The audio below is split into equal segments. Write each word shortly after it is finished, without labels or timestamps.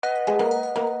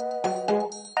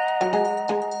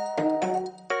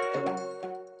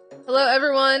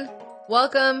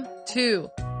Welcome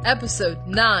to episode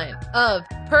 9 of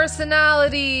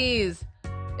Personalities.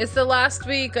 It's the last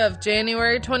week of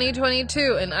January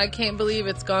 2022, and I can't believe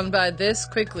it's gone by this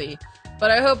quickly.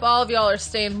 But I hope all of y'all are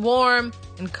staying warm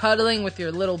and cuddling with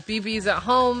your little BBs at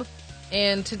home.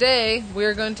 And today,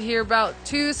 we're going to hear about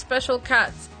two special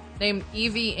cats named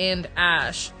Evie and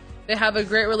Ash. They have a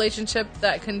great relationship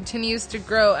that continues to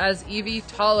grow as Evie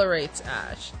tolerates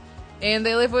Ash. And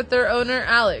they live with their owner,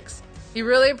 Alex. He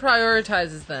really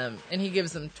prioritizes them, and he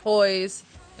gives them toys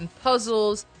and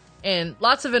puzzles and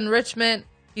lots of enrichment.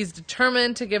 He's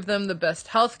determined to give them the best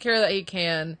health care that he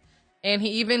can, and he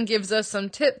even gives us some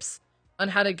tips on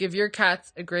how to give your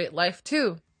cats a great life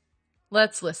too.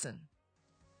 Let's listen.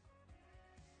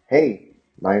 Hey,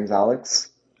 my name's Alex,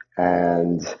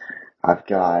 and I've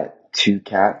got two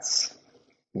cats,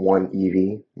 one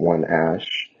Evie, one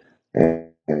Ash,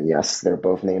 and yes, they're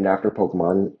both named after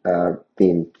Pokemon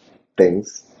themed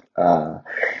things,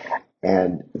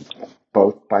 and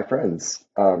both by friends,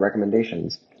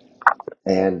 recommendations.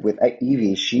 And with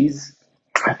Evie,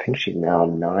 I think she's now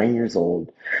 9 years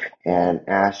old, and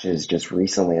Ash is just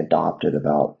recently adopted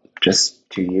about just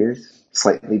 2 years,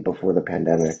 slightly before the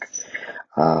pandemic.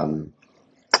 Um,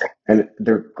 And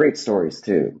they're great stories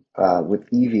too. With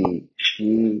Evie,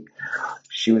 she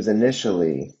was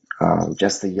initially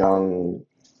just a young,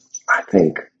 I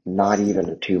think, not even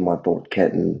a 2-month-old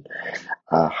kitten,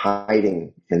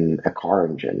 hiding in a car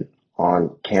engine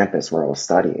on campus where I was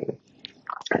studying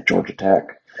at Georgia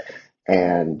Tech.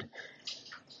 And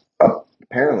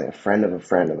apparently, a friend of a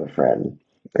friend of a friend,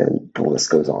 and the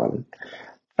list goes on,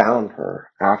 found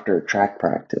her after track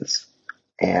practice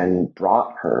and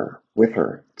brought her with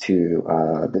her to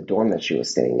the dorm that she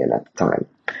was staying in at the time.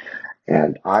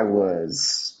 And I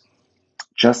was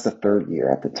just a third year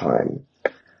at the time.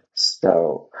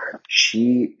 So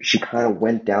she kind of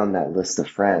went down that list of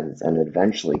friends and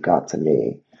eventually got to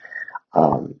me.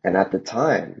 And at the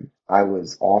time, I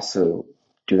was also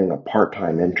doing a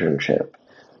part-time internship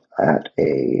at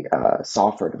a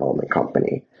software development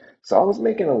company. So I was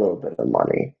making a little bit of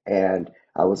money, and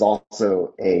I was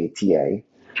also a TA.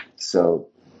 So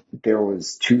there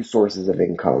was two sources of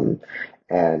income,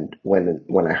 and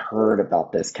when I heard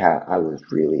about this cat, I was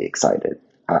really excited.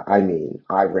 I mean,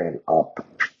 I ran up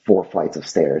 4 flights of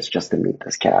stairs just to meet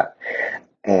this cat.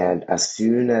 And as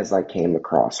soon as I came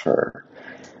across her,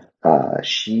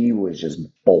 she was just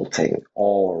bolting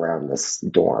all around this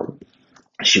dorm.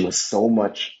 She was so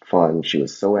much fun. She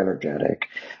was so energetic.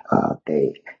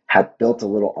 They had built a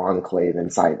little enclave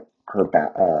inside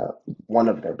one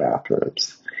of their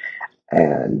bathrooms,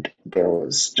 and there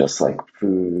was just like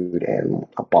food and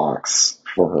a box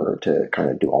for her to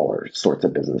kind of do all her sorts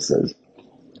of businesses.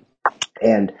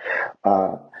 And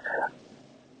uh,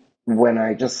 when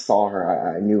I just saw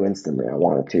her, I knew instantly I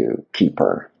wanted to keep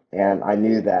her. And I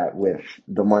knew that with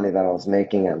the money that I was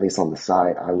making, at least on the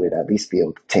side, I would at least be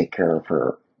able to take care of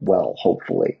her well,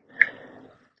 hopefully.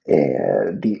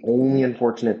 And the only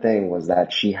unfortunate thing was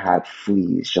that she had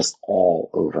fleas just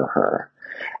all over her.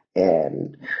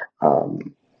 And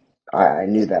um, I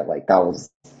knew that like that was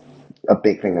a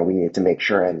big thing that we needed to make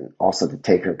sure, and also to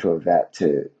take her to a vet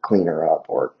to clean her up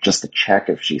or just to check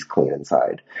if she's clean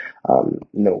inside.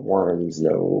 No worms,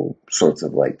 no sorts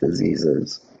of like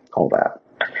diseases, all that.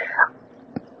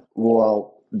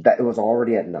 Well, that it was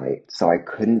already at night, so I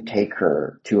couldn't take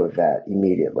her to a vet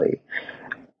immediately.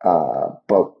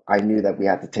 But I knew that we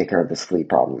had to take care of this flea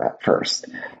problem at first.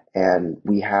 And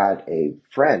we had a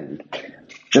friend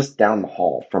just down the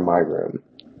hall from my room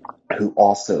who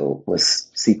also was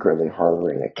secretly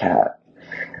harboring a cat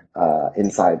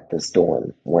inside this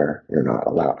dorm where you're not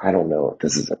allowed. I don't know if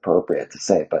this is appropriate to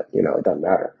say, but it doesn't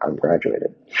matter. I'm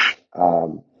graduated.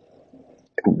 Um,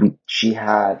 she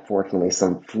had fortunately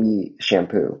some flea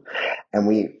shampoo,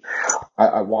 and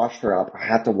I washed her up. I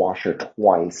had to wash her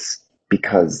twice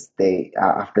because they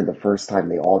after the first time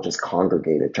they all just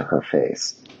congregated to her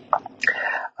face.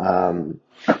 Um,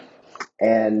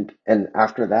 and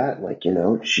after that, like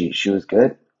she was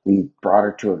good. We brought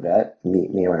her to a vet, me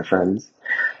and my friends.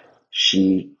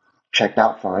 She checked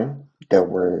out fine. There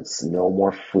was no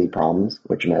more flea problems,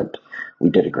 which meant we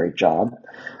did a great job.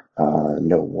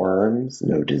 No worms,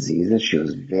 no diseases. She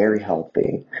was very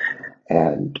healthy,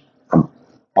 and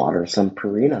bought her some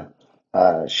Purina.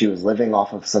 She was living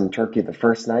off of some turkey the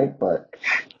first night, but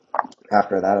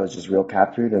after that, it was just real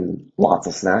cat food and lots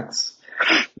of snacks.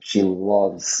 She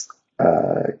loves,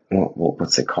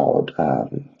 what's it called?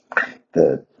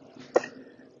 The,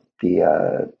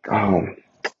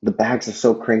 the bags are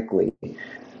so crinkly.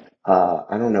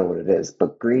 I don't know what it is,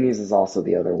 but Greenies is also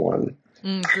the other one.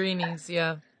 Greenies,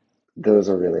 yeah. those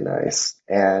are really nice.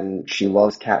 And she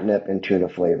loves catnip and tuna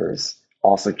flavors,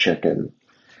 also chicken.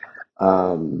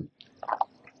 Um,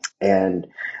 and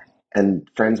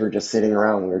friends were just sitting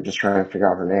around. We were just trying to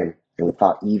figure out her name, and we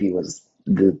thought Evie was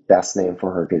the best name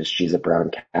for her because she's a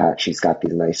brown cat. She's got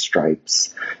these nice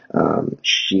stripes.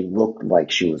 She looked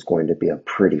like she was going to be a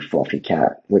pretty fluffy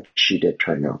cat, which she did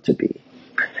turn out to be.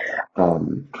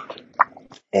 Um,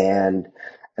 and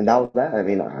that was that. I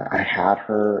mean, I had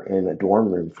her in a dorm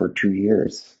room for 2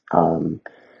 years.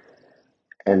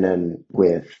 And then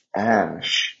with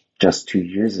Ash, just 2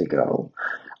 years ago,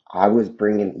 I was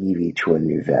bringing Evie to a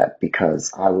new vet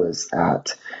because I was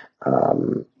at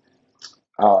um,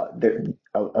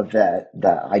 a vet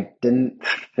that I didn't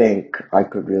think I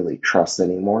could really trust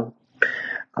anymore.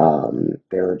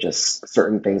 There were just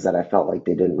certain things that I felt like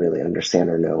they didn't really understand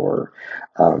or know or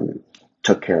um,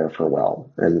 took care of her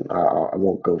well. And I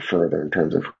won't go further in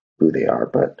terms of who they are,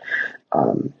 but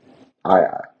um, I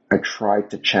I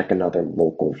tried to check another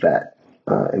local vet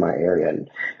in my area, and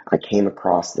I came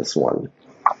across this one,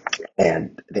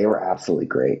 and they were absolutely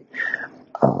great.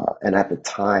 And at the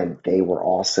time, they were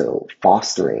also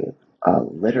fostering a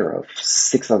litter of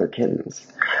 6 other kittens.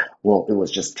 Well, it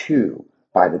was just 2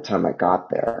 by the time I got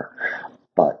there,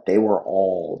 but they were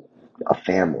all a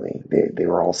family. They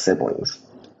were all siblings.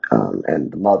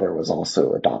 And the mother was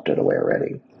also adopted away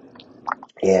already.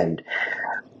 And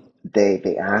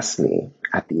they asked me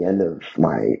at the end of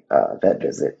my vet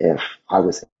visit if I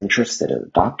was interested in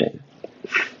adopting.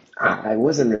 I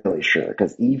wasn't really sure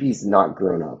because Evie's not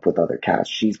grown up with other cats.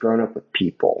 She's grown up with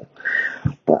people,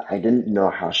 but I didn't know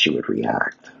how she would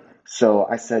react. So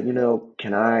I said,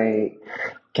 can I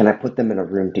put them in a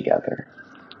room together?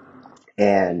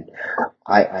 And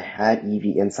I had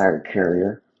Evie inside her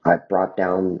carrier. I brought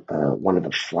down one of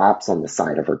the flaps on the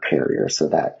side of her carrier so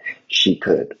that she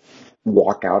could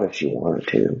walk out if she wanted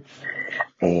to.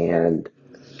 And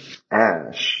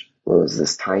Ash was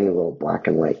this tiny little black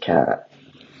and white cat.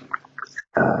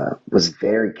 Was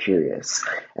very curious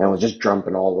and was just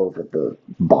jumping all over the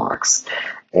box.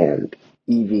 And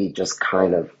Evie just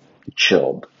kind of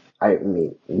chilled. I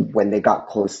mean, when they got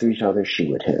close to each other, she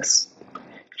would hiss.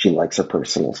 She likes her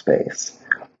personal space.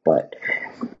 But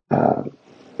uh,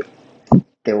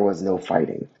 there was no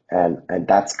fighting. And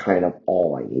that's kind of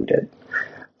all I needed.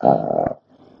 Uh,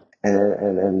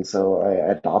 and so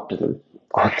I adopted him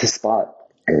on the spot.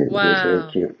 And he was very Wow.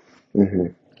 cute. Hmm.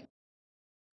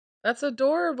 That's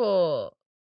adorable.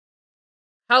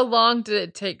 How long did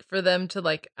it take for them to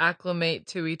like acclimate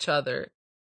to each other?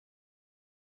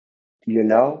 You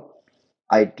know,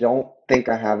 I don't think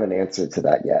I have an answer to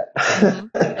that Mm-hmm.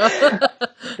 yet.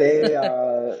 They,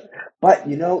 but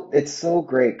it's so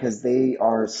great because they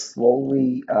are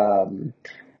slowly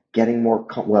getting more.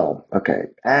 Well, okay,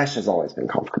 Ash has always been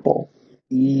comfortable.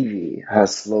 Evie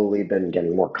has slowly been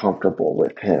getting more comfortable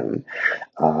with him,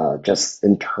 just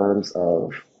in terms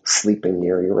of sleeping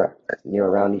near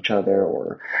around each other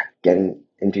or getting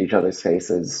into each other's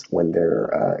faces when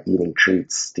they're eating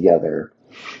treats together,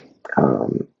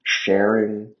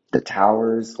 sharing the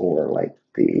towers or like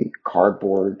the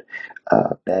cardboard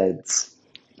beds.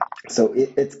 So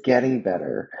it's getting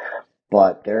better,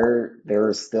 but there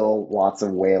is still lots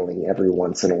of wailing every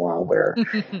once in a while where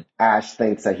Ash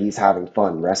thinks that he's having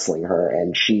fun wrestling her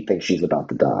and she thinks she's about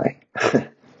to die.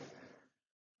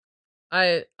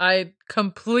 I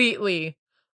completely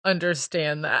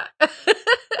understand that.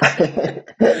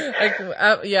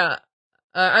 Yeah.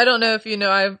 I don't know if you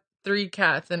know, I have 3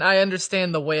 cats, and I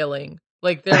understand the wailing.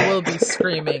 Like there will be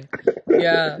screaming.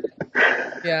 Yeah,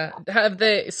 yeah. Have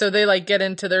they? So they like get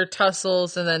into their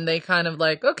tussles, and then they kind of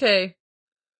like, okay,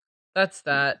 that's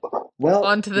that. On Well,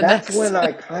 to the that's next. when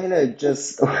I kind of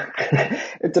just,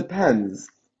 it depends.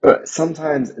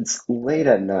 Sometimes it's late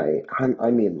at night.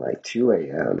 I mean like 2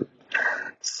 a.m.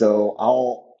 So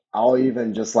I'll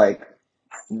even just like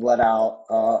let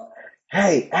out,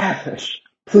 hey, Ash,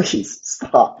 please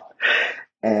stop.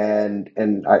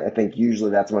 And I think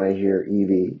usually that's when I hear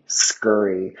Evie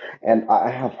scurry. And I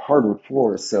have hardwood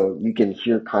floors, so you can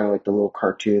hear kind of like the little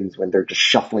cartoons when they're just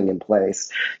shuffling in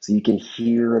place. So you can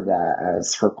hear that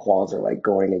as her claws are like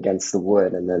going against the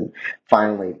wood and then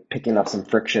finally picking up some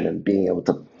friction and being able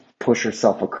to push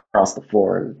herself across the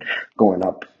floor and going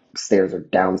upstairs or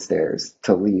downstairs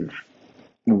to leave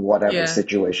whatever Yeah.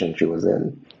 situation she was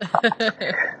in.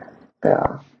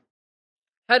 Yeah.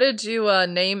 How did you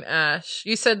name Ash?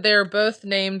 You said they were both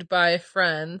named by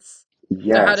friends.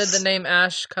 So how did the Yes. name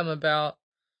Ash come about?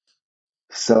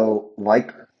 So,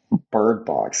 like Bird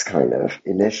Box, kind of,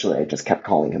 initially I just kept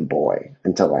calling him Boy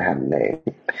until I had a name.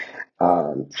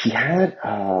 He had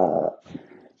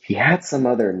he had some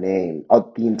other name.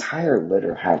 The entire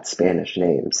litter had Spanish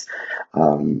names,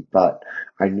 but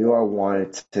I knew I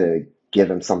wanted to give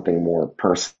him something more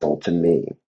personal to me.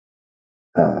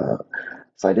 Uh,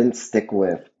 so I didn't stick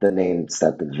with the names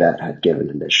that the vet had given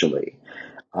initially.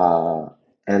 Uh,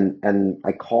 and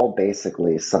I called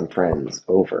basically some friends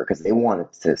over because they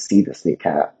wanted to see this new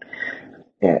cat,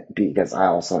 and because I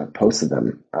also had posted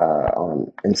them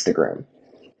on Instagram.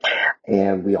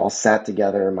 And we all sat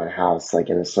together in my house, like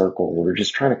in a circle, and we were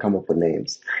just trying to come up with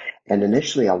names. And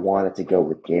initially, I wanted to go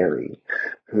with Gary,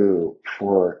 who,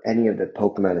 for any of the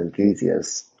Pokemon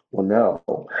enthusiasts, will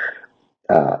know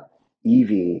uh,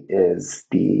 Eevee is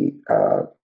the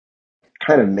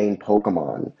kind of main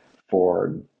Pokemon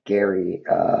for Gary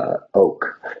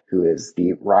Oak, who is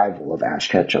the rival of Ash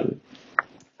Ketchum.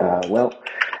 Well,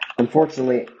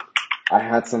 unfortunately, I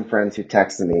had some friends who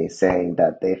texted me saying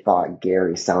that they thought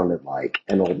Gary sounded like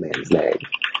an old man's name.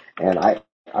 And I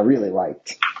really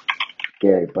liked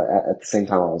Gary, but at the same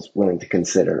time, I was willing to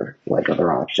consider like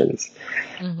other options.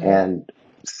 Mm-hmm. And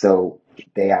so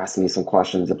they asked me some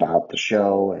questions about the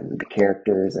show and the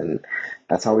characters, and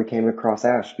that's how we came across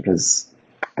Ash, because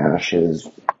Ash is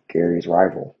Gary's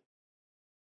rival.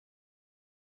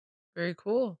 Very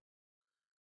cool.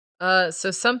 So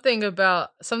something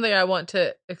I want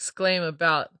to exclaim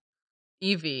about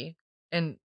Eevee,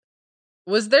 and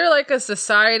was there like a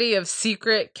society of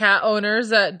secret cat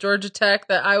owners at Georgia Tech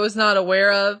that I was not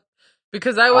aware of?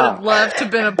 Because I would have Ah, loved to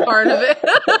have been a part of it.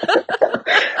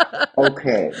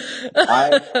 okay.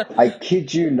 I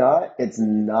kid you not, it's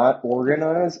not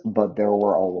organized, but there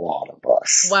were a lot of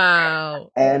us.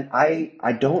 Wow. And I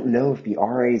don't know if the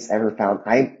RAs ever found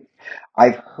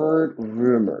I've heard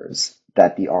rumors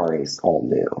that the RAs all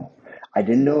knew. I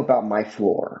didn't know about my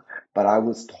floor, but I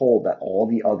was told that all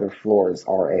the other floors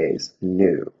RAs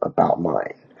knew about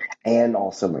mine and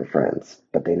also my friends,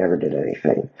 but they never did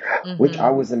anything, which I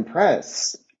Mm-hmm. was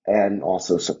impressed and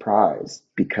also surprised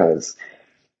because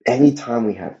anytime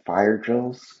we had fire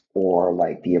drills or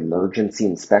like the emergency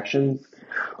inspections,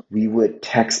 we would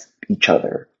text each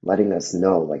other, letting us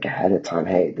know like ahead of time,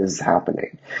 hey, this is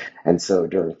happening. And so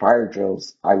during fire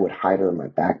drills, I would hide her in my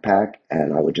backpack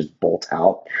and I would just bolt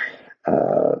out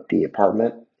the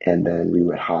apartment, and then we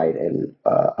would hide in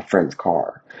a friend's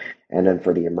car. And then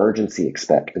for the emergency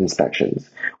inspections,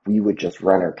 we would just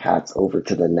run our cats over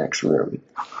to the next room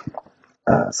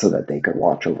so that they could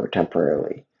watch over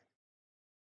temporarily.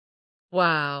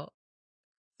 Wow.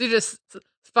 You just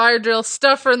fire drill,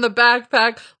 stuff her in the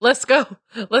backpack. Let's go.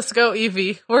 Let's go,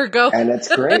 Eevee. We're going. And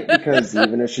it's great because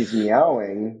even if she's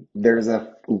meowing, there's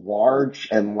a large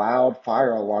and loud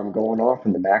fire alarm going off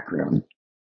in the background.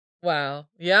 Wow.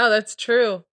 Yeah, that's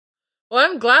true. Well,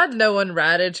 I'm glad no one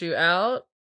ratted you out.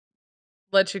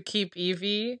 Let you keep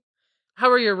Eevee. How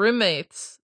were your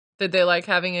roommates? Did they like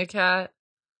having a cat?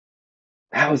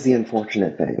 That was the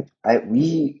unfortunate thing.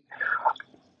 We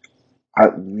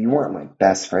weren't like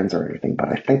best friends or anything, but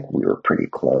I think we were pretty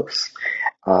close.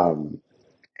 Um,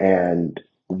 and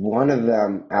one of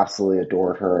them absolutely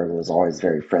adored her and was always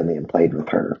very friendly and played with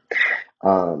her.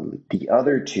 The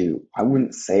other two, I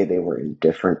wouldn't say they were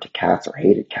indifferent to cats or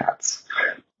hated cats,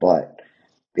 but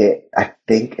I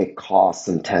think it caused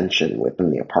some tension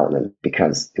within the apartment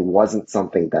because it wasn't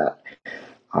something that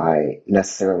I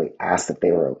necessarily asked if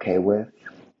they were okay with,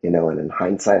 and in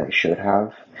hindsight, I should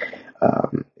have.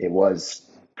 It was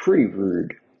pretty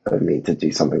rude of me to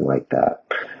do something like that,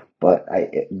 but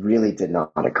it really did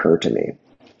not occur to me.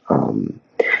 Um,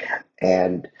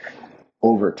 and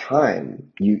over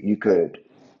time, you could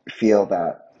feel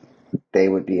that they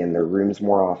would be in their rooms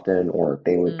more often or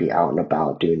they would be Mm. out and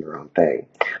about doing their own thing.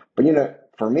 But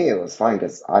for me, it was fine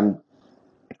because I'm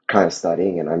kind of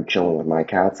studying and I'm chilling with my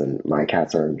cats and my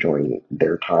cats are enjoying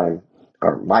their time.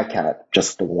 Or my cat,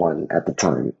 just the one at the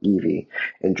time, Evie,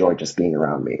 enjoyed just being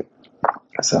around me.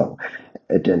 So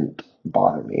it didn't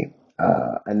bother me.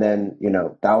 And then,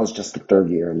 that was just the third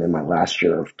year. And then my last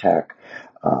year of tech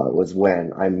was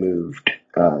when I moved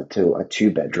to a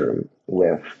two-bedroom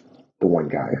with the one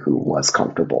guy who was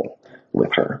comfortable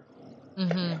with her.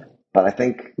 Mm-hmm. But I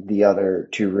think the other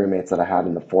two roommates that I had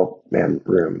in the four-man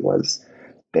room was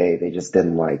they just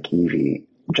didn't like Evie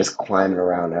just climbing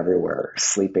around everywhere,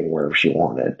 sleeping wherever she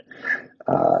wanted.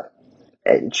 Uh,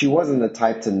 and she wasn't the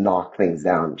type to knock things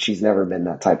down. She's never been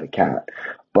that type of cat,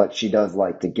 but she does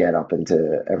like to get up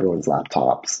into everyone's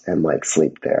laptops and like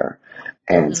sleep there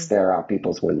and Mm-hmm. stare out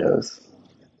people's windows.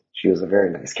 She was a very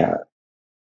nice cat.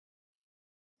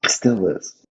 Still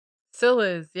is. Still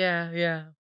is. Yeah, yeah.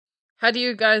 How do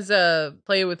you guys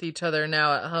play with each other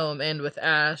now at home and with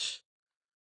Ash?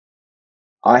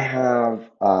 I have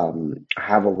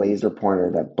a laser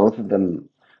pointer that both of them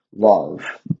love,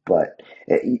 but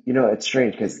it's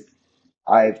strange because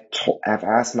I've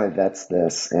asked my vets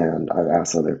this, and I've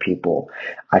asked other people.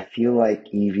 I feel like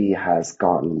Evie has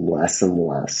gotten less and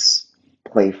less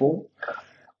playful,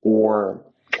 or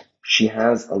she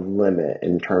has a limit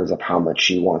in terms of how much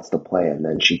she wants to play, and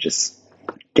then she just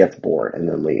gets bored and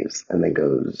then leaves and then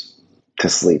goes to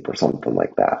sleep or something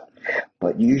like that.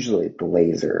 But usually the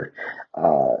laser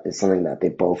is something that they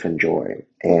both enjoy,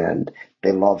 and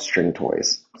they love string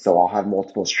toys. So I'll have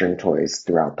multiple string toys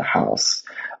throughout the house,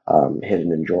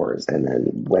 hidden in drawers, and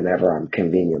then whenever I'm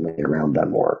conveniently around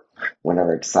them or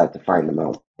whenever I decide to find them,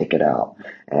 I'll take it out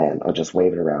and I'll just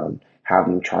wave it around, have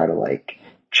them try to like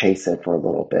chase it for a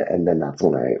little bit, and then that's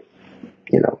when I,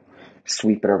 you know,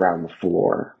 sweep it around the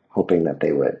floor, hoping that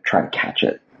they would try to catch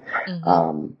it. Mm-hmm.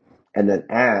 Um, and then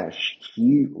Ash,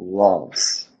 he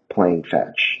loves playing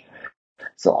fetch.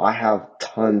 So I have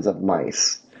tons of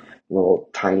mice, little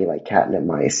tiny like catnip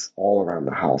mice all around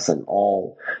the house and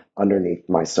all underneath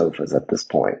my sofas at this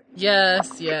point,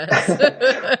 Yes,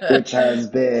 yes. which has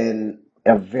been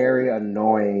a very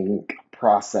annoying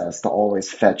process to always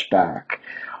fetch back.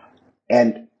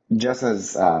 And just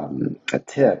as a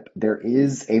tip, there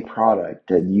is a product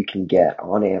that you can get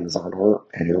on Amazon or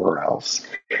anywhere else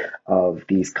of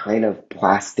these kind of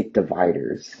plastic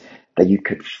dividers that you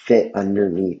could fit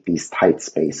underneath these tight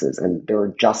spaces. And they're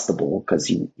adjustable because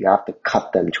you have to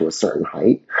cut them to a certain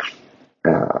height.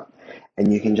 Uh,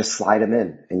 and you can just slide them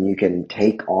in and you can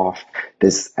take off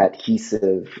this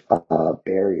adhesive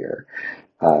barrier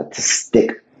to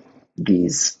stick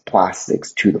these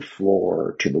plastics to the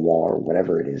floor, to the wall, or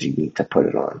whatever it is you need to put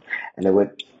it on. And it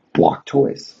would block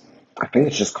toys. I think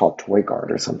it's just called Toy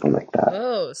Guard or something like that.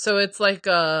 Oh, so it's like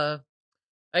I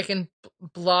can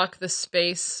block the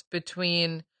space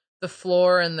between the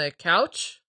floor and the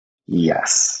couch?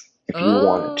 Yes, if you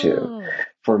wanted to. Oh.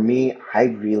 For me, I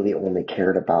really only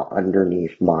cared about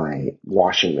underneath my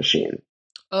washing machine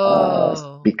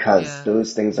Oh, because yeah.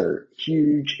 those things are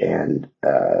huge and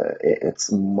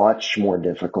it's much more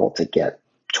difficult to get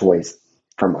toys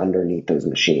from underneath those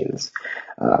machines.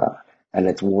 Uh, and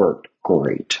it's worked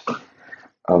great.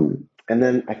 And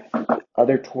then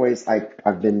other toys,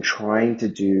 I've been trying to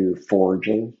do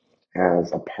foraging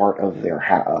as a part of their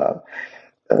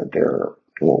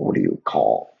what do you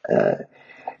call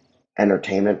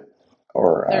entertainment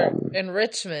or Their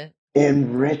enrichment.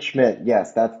 enrichment.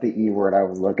 Yes, that's the E word I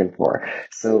was looking for.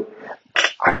 So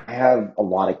I have a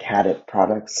lot of Cadet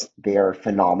products. They are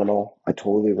phenomenal. I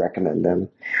totally recommend them.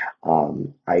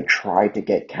 I try to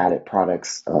get Cadet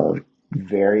products of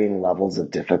varying levels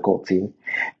of difficulty.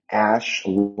 Ash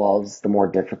loves the more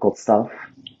difficult stuff.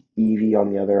 Evie,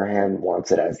 on the other hand,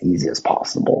 wants it as easy as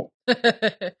possible.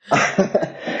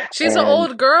 She's an And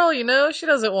old girl, you know? She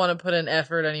doesn't want to put in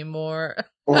effort anymore.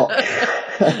 well,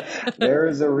 there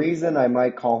is a reason I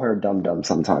might call her Dum Dum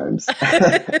sometimes,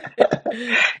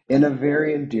 in a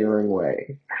very endearing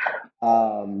way.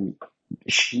 Um,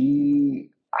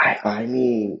 I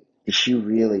mean, she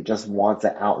really just wants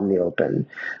it out in the open.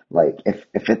 Like, if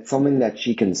it's something that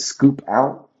she can scoop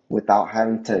out without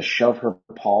having to shove her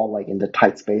paw like into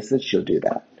tight spaces, she'll do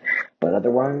that. But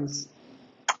otherwise,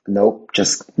 nope,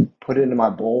 just put it in my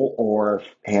bowl or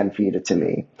hand feed it to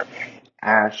me.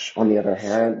 Ash, on the other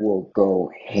hand, will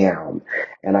go ham.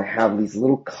 And I have these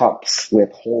little cups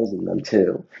with holes in them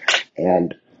too.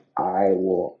 And I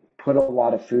will put a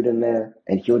lot of food in there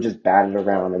and he'll just bat it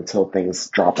around until things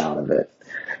drop out of it.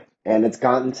 And it's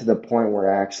gotten to the point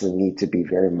where I actually need to be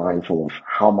very mindful of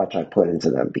how much I put into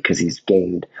them because he's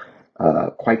gained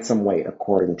quite some weight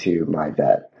according to my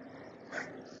vet.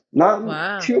 Not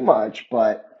Wow. too much,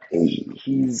 but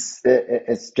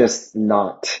it's just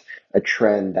not a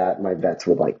trend that my vets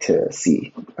would like to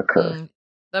see occur. Mm,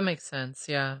 that makes sense,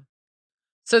 yeah.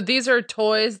 So these are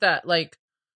toys that like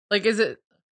is it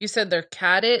you said they're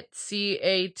Catit,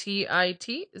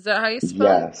 Catit? Is that how you spell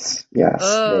it? Yes, yes.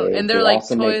 Oh, They and they they're like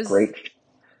also make toys. great.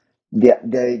 Yeah,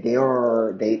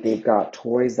 they've got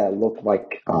toys that look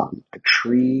like a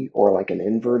tree or like an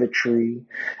inverted tree,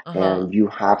 Uh-huh. and you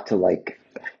have to like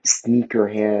sneak your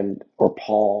hand or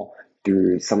paw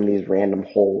through some of these random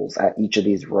holes at each of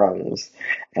these rungs,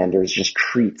 and there's just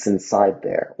treats inside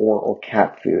there or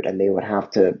cat food, and they would have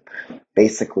to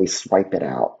basically swipe it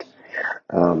out.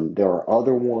 There are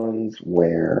other ones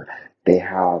where they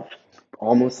have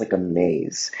almost like a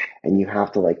maze, and you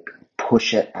have to like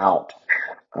push it out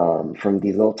from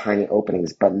these little tiny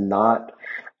openings, but not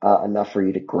enough for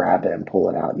you to grab it and pull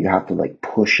it out. You have to like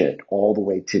push it all the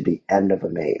way to the end of a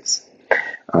maze.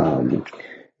 Um,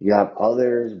 You have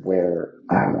others where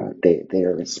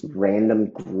there's random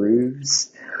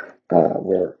grooves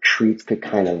where treats could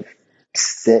kind of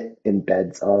sit in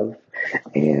beds of,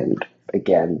 and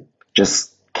again,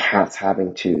 just cats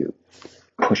having to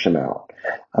push them out.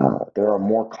 There are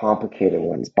more complicated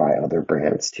ones by other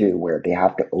brands too, where they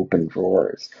have to open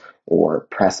drawers or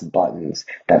press buttons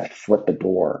that flip the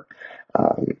door.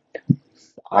 Um,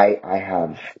 I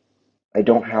have I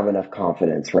don't have enough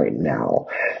confidence right now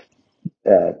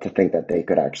to think that they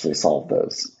could actually solve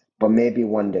those, but maybe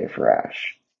one day for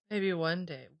Ash. Maybe one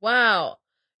day. Wow.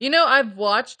 You know, I've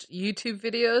watched YouTube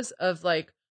videos of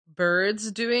like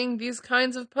birds doing these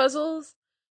kinds of puzzles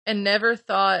and never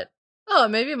thought, oh,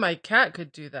 maybe my cat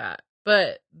could do that.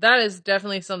 But that is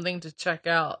definitely something to check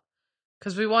out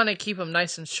because we want to keep them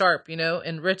nice and sharp,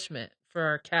 enrichment for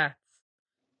our cats.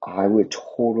 I would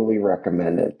totally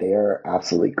recommend it. They are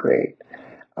absolutely great.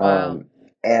 Wow. Um,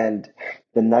 and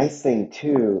the nice thing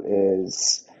too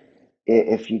is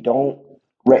if you don't,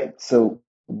 right, so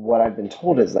what I've been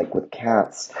told is like with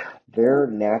cats, their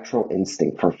natural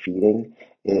instinct for feeding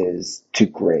is to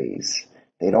graze.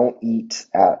 They don't eat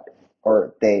at,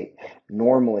 or they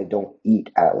normally don't eat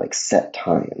at like set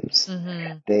times.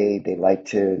 Mm-hmm. They like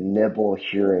to nibble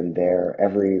here and there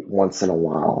every once in a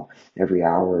while, every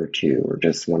hour or two, or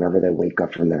just whenever they wake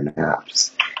up from their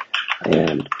naps.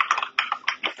 And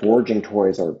foraging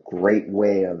toys are a great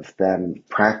way of them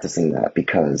practicing that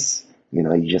because,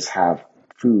 you just have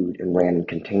food in random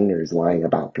containers lying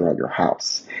about throughout your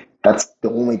house. That's the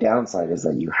only downside is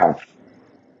that you have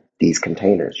these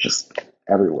containers just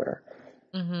everywhere.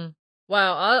 Mm-hmm.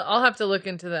 Wow, I'll have to look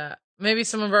into that. Maybe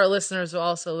some of our listeners will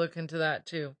also look into that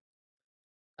too.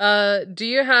 Do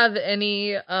you have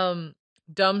any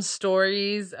dumb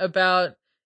stories about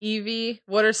Evie?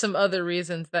 What are some other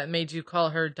reasons that made you call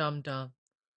her dumb dumb?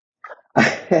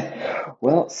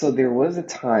 Well, so there was a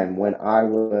time when I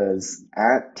was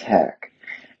at Tech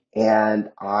and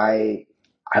I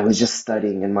was just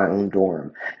studying in my own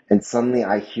dorm, and suddenly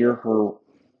I hear her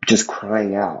just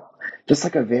crying out, just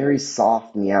like a very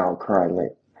soft meow crying,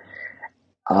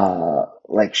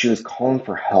 like she was calling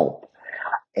for help.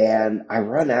 And I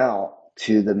run out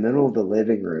to the middle of the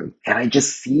living room and I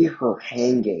just see her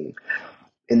hanging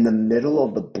in the middle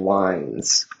of the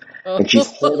blinds. And she's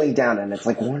Oh. holding down, and it's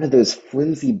like one of those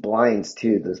flimsy blinds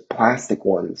too, those plastic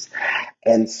ones.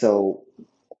 And so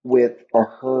with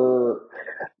her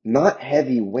not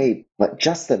heavy weight, but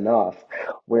just enough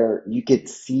where you could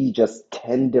see just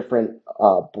 10 different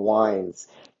blinds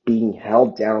being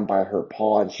held down by her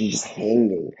paw, and she's just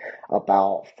hanging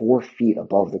about 4 feet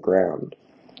above the ground.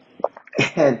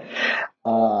 And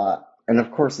uh, and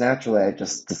of course, naturally, I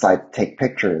just decided to take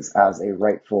pictures as a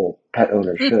rightful pet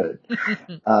owner should,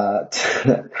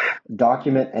 to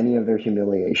document any of their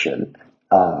humiliation.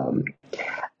 Um,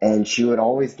 and she would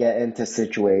always get into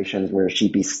situations where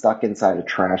she'd be stuck inside a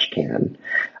trash can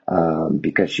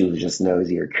because she was just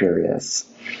nosy or curious,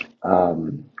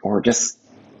 or just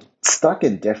stuck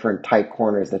in different tight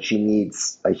corners that she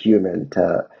needs a human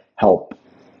to help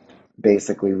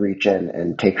basically reach in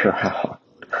and take her out.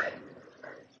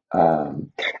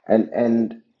 Um,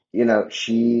 and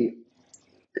she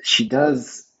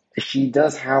does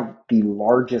have the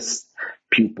largest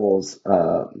pupils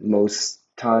most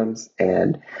times,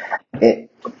 and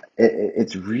it,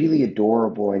 it's really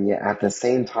adorable, and yet at the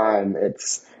same time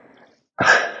it's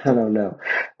I don't know.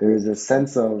 There's a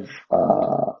sense of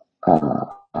uh, uh,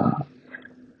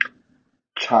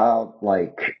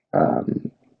 childlike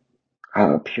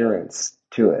appearance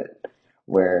to it,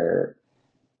 where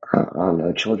I don't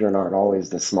know, children aren't always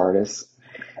the smartest,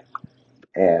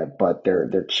 but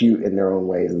they're cute in their own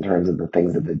ways in terms of the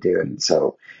things that they do, and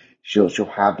so she'll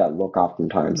have that look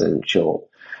oftentimes, and she'll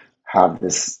have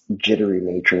this jittery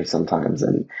nature sometimes.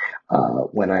 And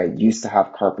when I used to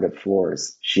have carpeted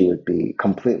floors, she would be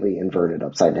completely inverted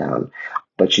upside down,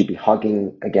 but she'd be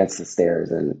hugging against the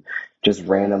stairs and just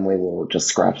randomly will just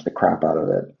scratch the crap out of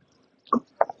it.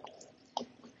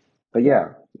 But yeah,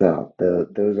 no,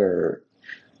 those are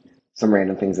some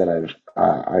random things that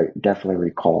I definitely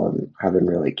recall and have been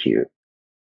really cute.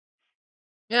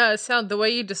 Yeah, the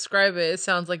way you describe it, it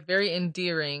sounds like very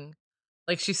endearing.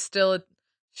 Like she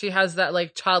has that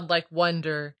like childlike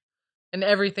wonder and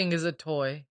everything is a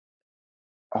toy.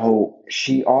 Oh,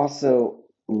 she also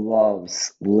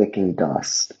loves licking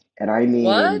dust. And I mean,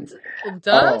 What? oh,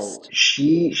 Dust?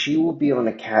 she will be on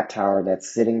a cat tower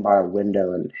that's sitting by a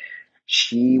window, and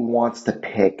she wants to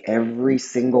pick every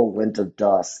single lint of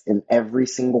dust in every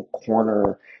single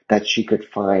corner that she could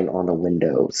find on the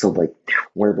window. So like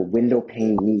where the window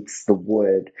pane meets the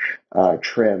wood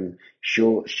trim,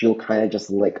 she'll kind of just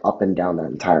lick up and down that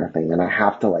entire thing, and I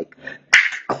have to like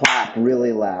clap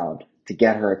really loud to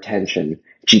get her attention.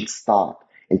 She'd stop,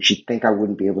 and she'd think I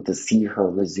wouldn't be able to see her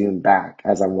resume back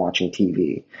as I'm watching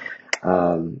TV.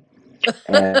 Um,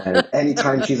 and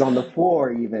anytime she's on the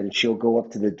floor, even she'll go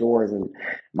up to the doors, and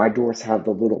my doors have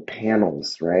the little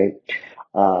panels, right?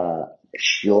 Uh,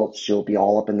 she'll be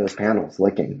all up in those panels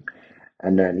licking.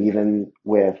 And then even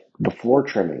with the floor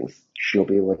trimmings, she'll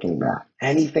be licking that.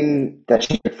 Anything that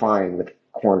she could find with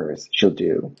corners, she'll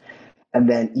do. And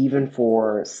then even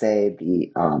for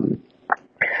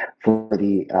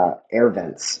the air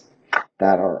vents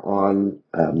that are on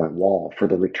my wall for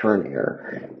the return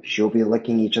air, she'll be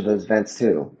licking each of those vents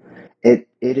too.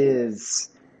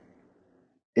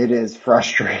 It is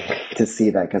frustrating to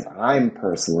see that because I'm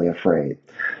personally afraid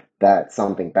that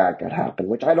something bad could happen,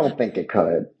 which I don't think it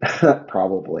could,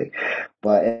 probably,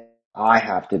 but I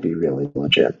have to be really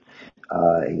diligent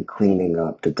in cleaning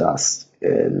up the dust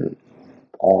in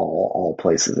all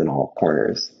places in all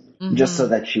corners, just so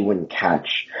Mm-hmm. that she wouldn't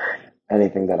catch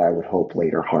anything that I would hope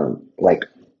later harm, like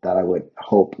that I would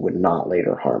hope would not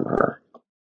later harm her.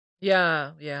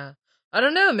 Yeah, yeah. I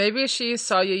don't know. Maybe she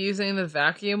saw you using the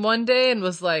vacuum one day and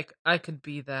was like, I could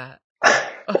be that.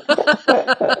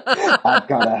 I've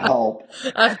got to help.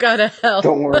 I've got to help.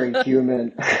 Don't worry,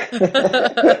 human.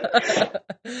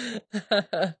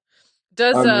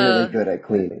 Does I'm really good at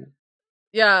cleaning.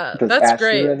 yeah, Does that's Ash do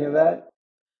great. any of that?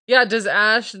 Yeah,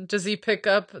 does he pick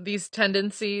up these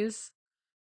tendencies?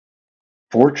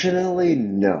 Fortunately,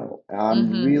 no. I'm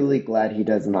Mm-hmm. really glad he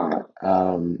does not.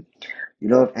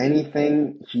 If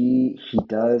anything, he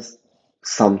does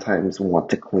sometimes want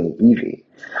to clean Evie,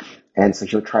 and so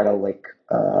he'll try to lick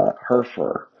her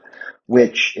fur,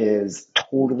 which is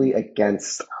totally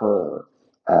against her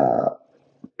uh,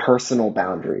 personal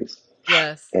boundaries.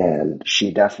 Yes. And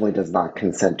she definitely does not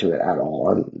consent to it at all.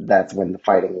 And that's when the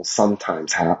fighting will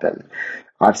sometimes happen.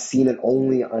 I've seen it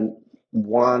only on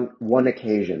one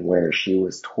occasion where she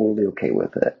was totally okay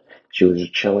with it. She was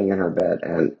just chilling in her bed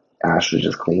and Ash was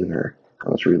just cleaning her.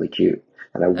 That was really cute.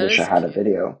 And I That wish I is had a cute.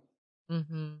 video.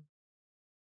 Mm-hmm.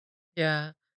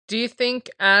 Yeah. Do you think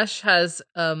Ash has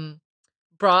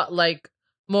brought like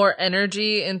more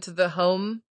energy into the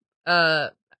home? Uh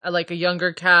like a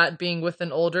younger cat being with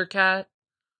an older cat?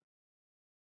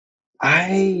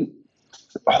 I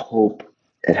hope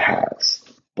it has,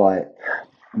 but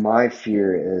my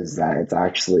fear is that it's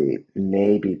actually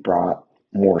maybe brought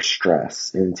more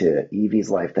stress into Evie's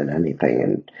life than anything.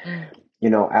 And Mm.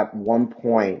 at one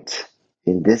point,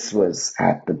 and this was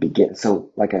at the begin.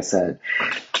 So, like I said,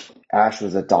 Ash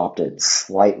was adopted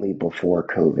slightly before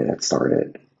COVID had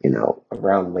started,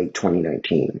 around late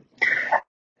 2019.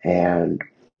 And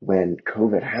when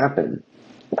COVID happened,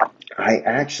 I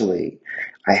actually,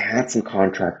 I had some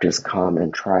contractors come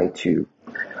and try to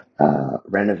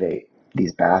renovate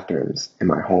these bathrooms in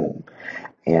my home.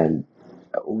 And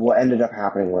what ended up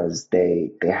happening was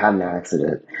they had an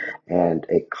accident and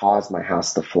it caused my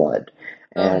house to flood.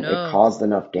 Oh And it no. caused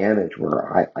enough damage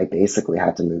where I basically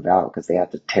had to move out because they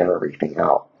had to tear everything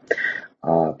out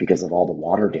because of all the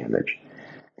water damage.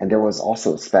 And there was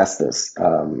also asbestos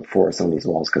for some of these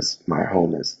walls because my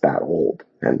home is that old.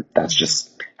 And that's Mm-hmm.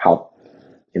 just how,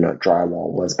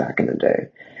 drywall was back in the day.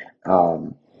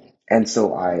 Um, and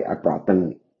so I brought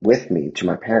them with me to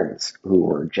my parents, who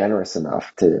were generous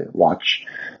enough to watch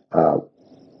uh,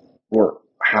 or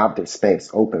have their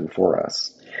space open for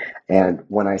us. And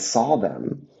when I saw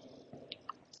them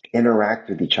interact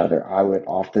with each other, I would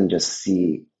often just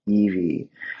see Evie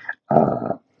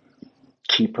uh,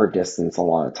 keep her distance a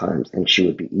lot of times, and she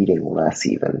would be eating less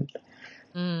even.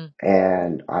 Mm.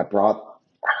 And I brought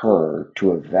her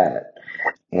to a vet,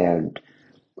 and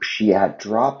she had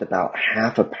dropped about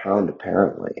half a pound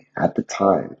apparently at the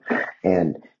time.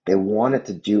 And they wanted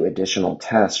to do additional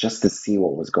tests just to see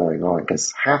what was going on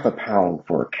because half a pound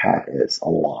for a cat is a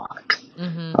lot.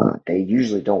 Mm-hmm. They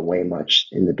usually don't weigh much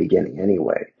in the beginning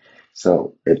anyway.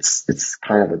 So it's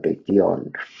kind of a big deal.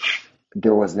 And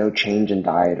there was no change in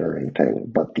diet or anything,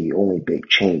 but the only big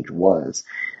change was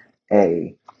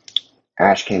A,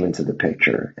 Ash came into the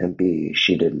picture, and B,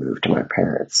 she did move to my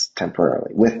parents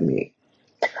temporarily with me.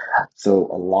 So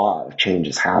a lot of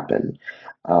changes happened.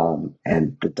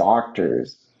 And the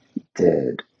doctors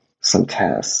did some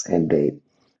tests and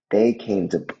they came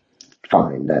to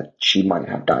find that she might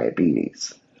have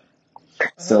diabetes.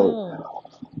 So Oh.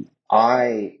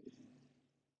 I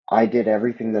I did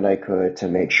everything that I could to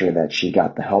make sure that she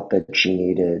got the help that she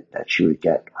needed, that she would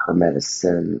get her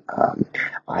medicine.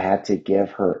 I had to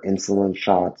give her insulin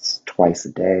shots twice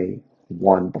a day,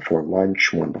 one before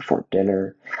lunch, one before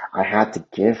dinner. I had to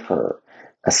give her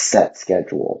a set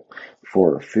schedule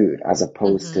for food as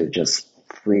opposed to Mm-hmm. just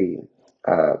free,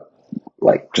 uh,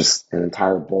 like just an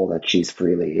entire bowl that she's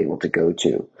freely able to go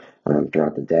to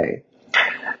throughout the day.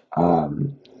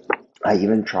 Um, I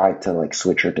even tried to like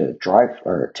switch her to dry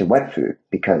or to wet food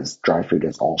because dry food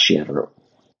is all she ever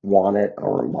wanted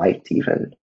or liked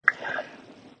even.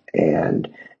 And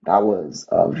that was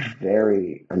a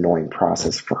very annoying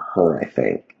process for her, I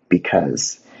think,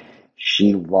 because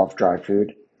she loved dry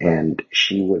food and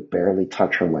she would barely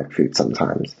touch her wet food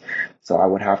sometimes. So I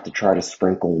would have to try to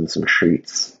sprinkle in some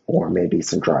treats or maybe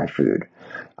some dry food,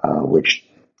 which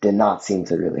did not seem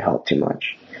to really help too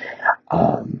much.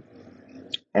 Um,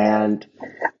 and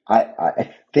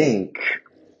I think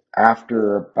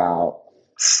after about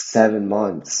 7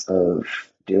 months of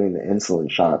doing the insulin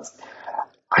shots,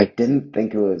 I didn't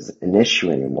think it was an issue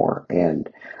anymore. And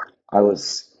I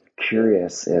was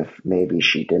curious if maybe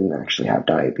she didn't actually have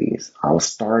diabetes. I was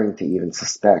starting to even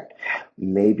suspect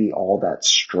maybe all that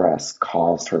stress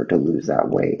caused her to lose that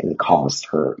weight and caused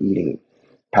her eating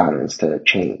patterns to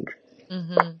change.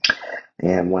 Mm-hmm.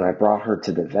 And when I brought her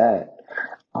to the vet,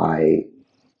 I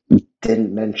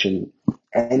didn't mention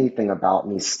anything about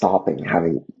me stopping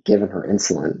having given her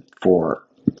insulin for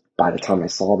by the time I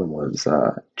saw them was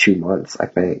 2 months, I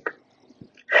think.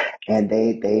 And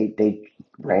they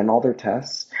ran all their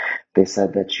tests. They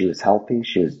said that she was healthy,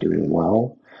 she was doing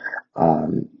well,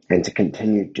 and to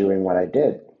continue doing what I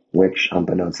did, which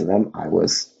unbeknownst to them, I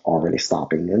was already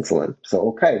stopping the insulin. So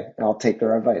okay, I'll take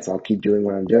their advice. I'll keep doing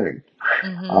what I'm doing.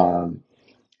 Mm-hmm. Um,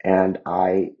 and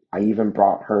I even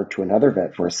brought her to another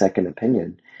vet for a second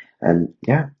opinion, and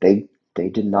yeah, they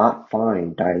did not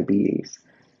find diabetes.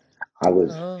 I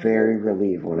was Oh. very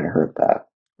relieved when I heard that.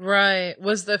 Right.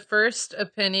 Was the first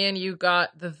opinion you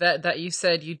got the vet that you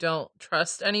said you don't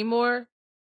trust anymore?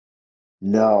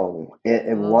 No,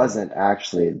 it Oh. wasn't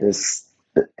actually this,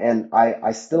 and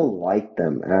I still like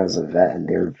them as a vet, and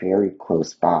they're very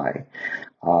close by.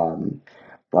 Um,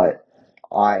 but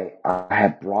I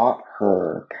had brought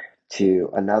her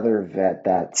to another vet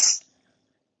that's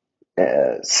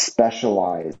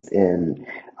specialized in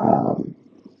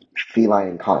feline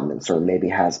incontinence, or maybe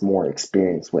has more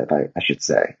experience with, I should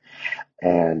say.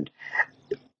 And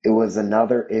it was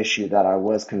another issue that I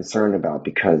was concerned about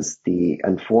because the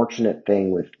unfortunate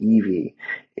thing with Evie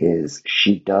is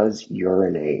she does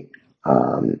urinate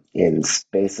in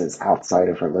spaces outside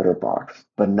of her litter box,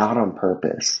 but not on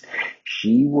purpose.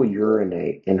 She will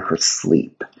urinate in her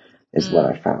sleep, is what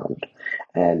I Mm. found.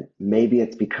 And maybe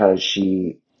it's because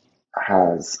she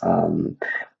has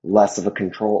less of a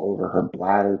control over her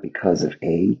bladder because of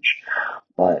age,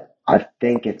 but I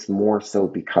think it's more so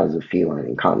because of feline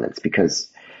incontinence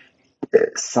because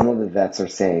some of the vets are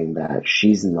saying that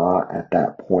she's not at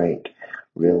that point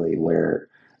really where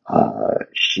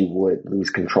she would lose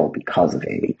control because of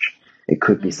age. It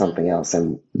could be Mm-hmm. something else.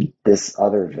 And this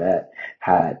other vet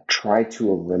had tried to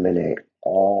eliminate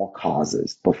all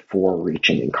causes before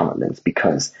reaching incontinence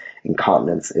because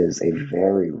incontinence is a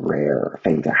very rare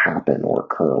thing to happen or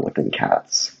occur within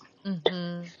cats.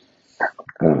 Mm-hmm.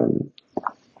 Um,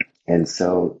 and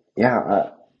so,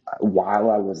 yeah, while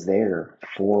I was there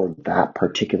for that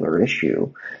particular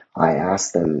issue, I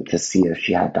asked them to see if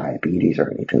she had diabetes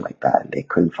or anything like that, and they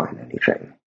couldn't find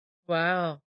anything.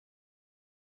 Wow.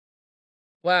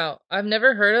 Wow. I've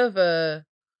never heard of a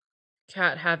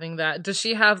cat having that. Does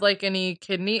she have like any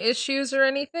kidney issues or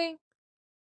anything?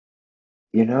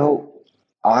 You know,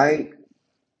 I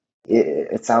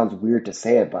it sounds weird to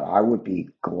say it, but I would be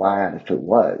glad if it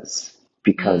was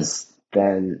Mm. because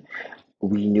then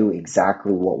we knew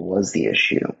exactly what was the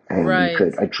issue and we Right.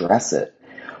 could address it.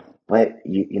 But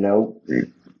you know,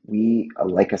 we,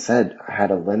 like I said,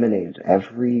 had eliminated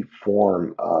every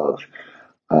form of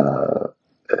uh,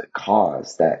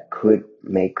 cause that could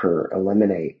make her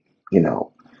eliminate, you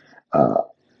know, uh,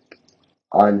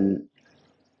 un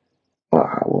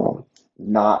well,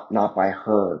 not by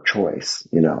her choice,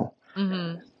 you know.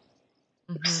 Mm-hmm.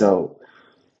 Mm-hmm. So,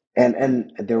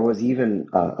 and there was even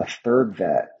a third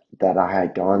vet that I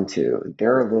had gone to.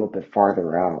 They're a little bit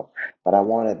farther out, but I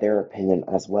wanted their opinion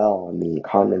as well on the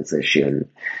incontinence issue. And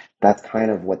that's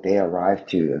kind of what they arrived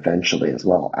to eventually as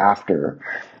well after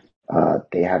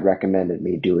they had recommended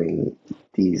me doing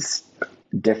these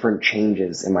different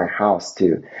changes in my house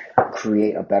to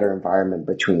create a better environment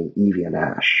between Evie and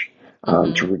Ash to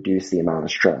Mm-hmm. reduce the amount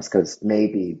of stress because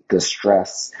maybe the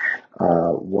stress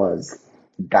was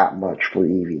that much for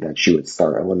Evie that she would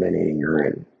start eliminating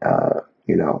urine,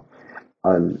 you know,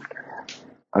 un-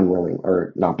 unwilling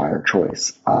or not by her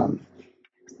choice.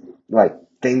 Like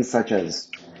things such as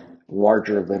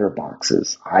larger litter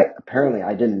boxes. I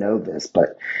didn't know this,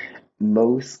 but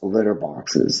most litter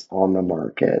boxes on the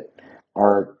market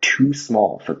are too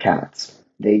small for cats.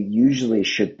 They usually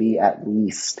should be at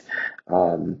least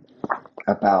um,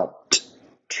 about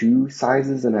two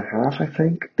sizes and a half, I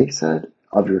think they said,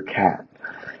 of your cat.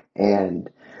 And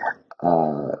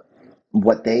uh,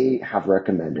 what they have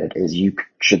recommended is you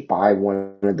should buy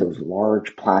one of those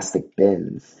large plastic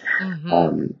bins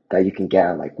Mm-hmm. that you can get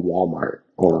at like Walmart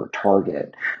or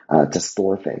Target to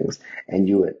store things, and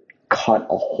you would cut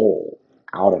a hole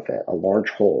out of it, a large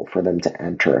hole for them to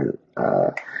enter and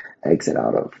exit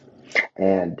out of.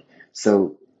 And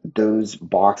so those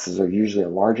boxes are usually a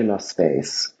large enough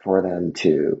space for them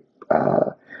to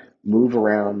move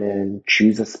around in,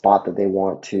 choose a spot that they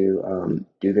want to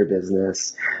do their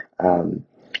business. Um,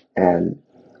 and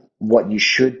what you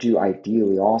should do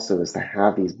ideally also is to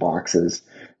have these boxes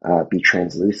be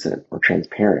translucent or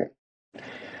transparent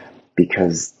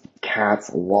because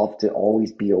cats love to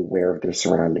always be aware of their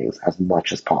surroundings as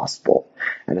much as possible.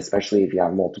 And especially if you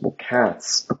have multiple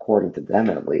cats, according to them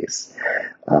at least,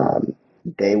 um,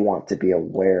 they want to be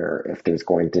aware if there's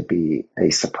going to be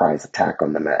a surprise attack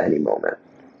on them at any moment.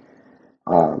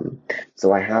 Um,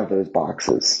 so I have those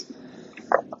boxes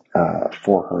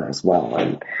for her as well,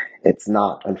 and it's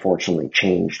not unfortunately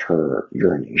changed her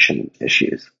urination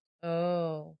issues.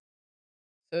 Oh.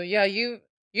 So yeah, you've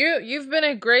been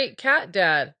a great cat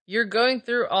dad. You're going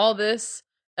through all this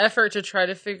effort to try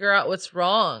to figure out what's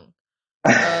wrong.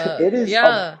 It is a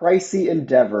Yeah, pricey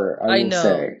endeavor, I I will know.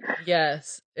 say.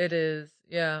 Yes, it is.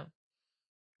 Yeah.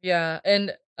 Yeah,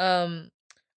 and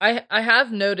I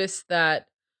have noticed that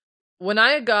when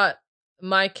I got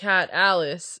my cat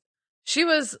Alice, she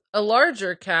was a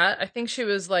larger cat. I think she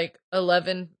was like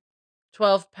 11,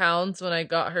 12 pounds when I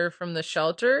got her from the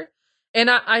shelter. And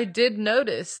I did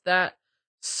notice that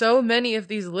so many of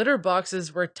these litter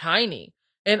boxes were tiny.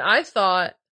 And I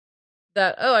thought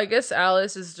that, oh, I guess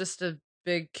Alice is just a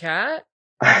big cat.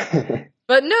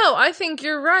 But no, I think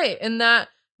you're right in that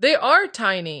they are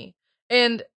tiny.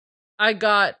 And I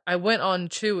went on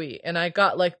Chewy and I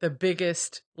got like the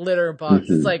biggest litter box.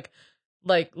 It's Mhm.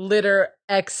 like litter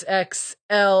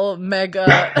XXL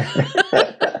mega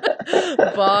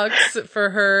box for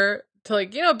her to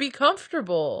like, be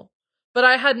comfortable. But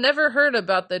I had never heard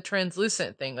about the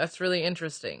translucent thing. That's really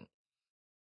interesting.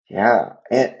 Yeah,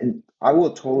 and I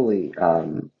will totally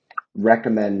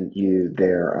recommend you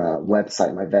their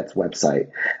website, my vet's website,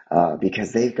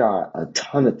 because they've got a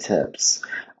ton of tips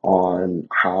on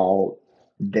how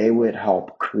they would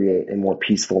help create a more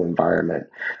peaceful environment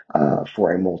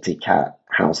for a multi-cat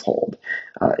household.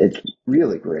 It's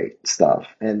really great stuff,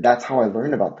 and that's how I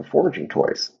learned about the foraging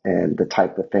toys and the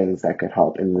type of things that could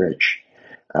help enrich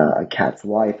a cat's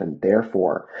life, and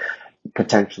therefore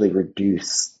potentially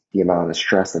reduce the amount of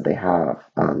stress that they have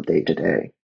day to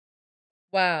day.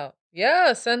 Wow.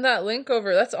 Yeah, send that link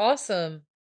over. That's awesome.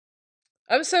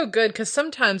 I'm so good because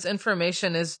sometimes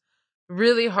information is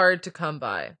really hard to come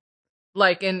by.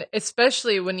 Like, and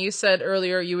especially when you said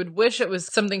earlier you would wish it was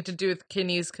something to do with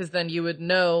kidneys because then you would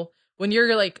know when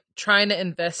you're like trying to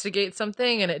investigate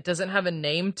something and it doesn't have a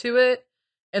name to it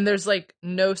and there's like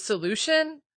no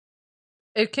solution,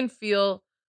 it can feel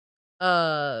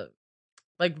uh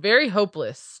like very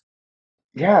hopeless.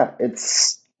 Yeah,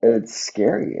 it's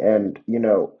scary, and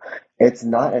it's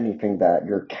not anything that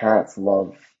your cats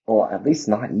love. Well, at least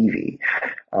not Evie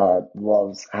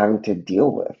loves having to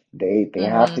deal with. They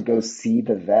have to Mm-hmm. go see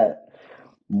the vet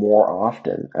more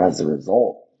often as a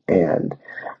result, and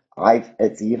I've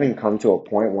it's even come to a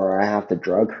point where I have to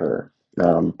drug her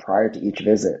prior to each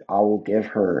visit. I will give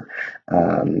her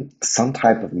some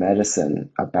type of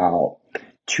medicine about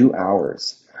 2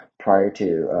 hours prior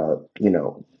to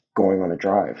going on a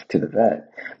drive to the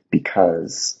vet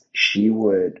because she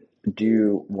would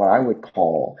do what I would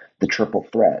call the triple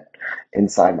threat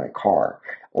inside my car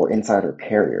or inside her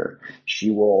carrier. She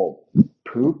will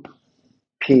poop,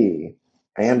 pee,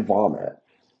 and vomit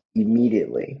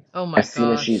immediately Oh my as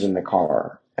soon as she's gosh. in the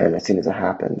car and as soon as it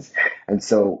happens. And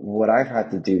so what I've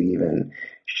had to do even,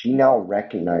 she now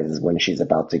recognizes when she's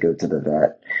about to go to the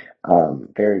vet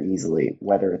very easily,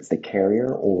 whether it's the carrier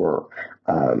or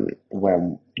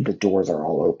when the doors are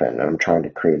all open and I'm trying to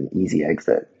create an easy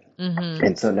exit. Mm-hmm.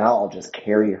 And so now I'll just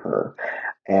carry her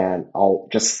and I'll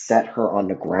just set her on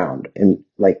the ground in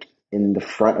like in the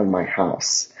front of my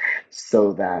house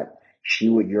so that she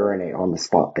would urinate on the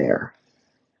spot there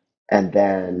and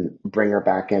then bring her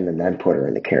back in and then put her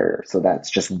in the carrier. So that's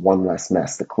just one less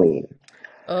mess to clean.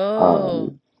 Oh.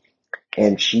 Um,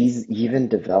 and she's even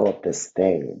developed this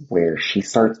thing where she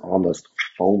starts almost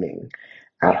foaming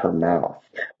at her mouth,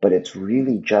 but it's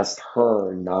really just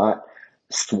her not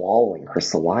swallowing her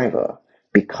saliva.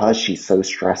 because she's so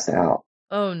stressed out.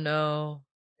 Oh no.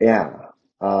 Yeah.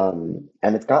 And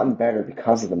it's gotten better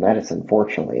because of the medicine,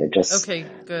 fortunately. Okay,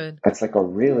 good. It's like a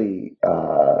really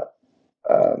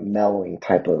mellowing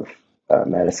type of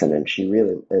medicine, and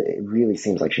it really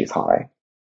seems like she's high.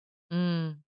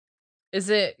 Mm. Is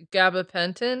it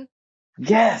gabapentin?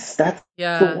 Yes, that's the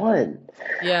Yeah. one.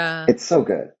 Yeah. It's so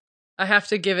good. I have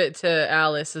to give it to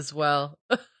Alice as well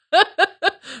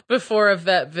before a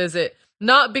vet visit.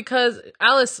 Not because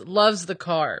Alice loves the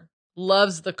car,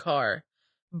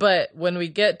 but when we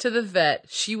get to the vet,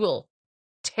 she will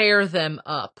tear them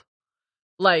up.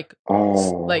 Like,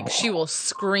 like she Oh, will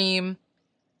scream.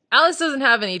 Alice doesn't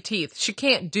have any teeth. She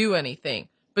can't do anything,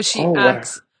 but oh,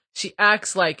 what? she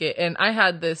acts like it. And I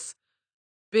had this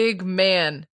big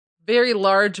man, very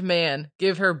large man,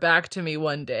 give her back to me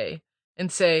one day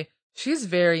and say, "She's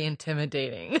very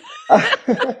intimidating."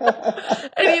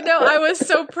 And I was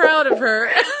so proud of her.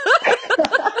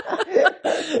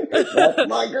 That's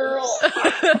my girl.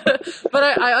 But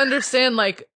I understand,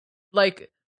 like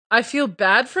I feel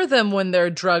bad for them when they're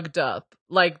drugged up.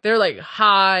 Like they're like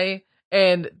high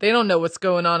and they don't know what's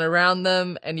going on around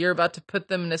them and you're about to put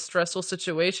them in a stressful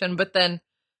situation, but then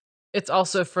it's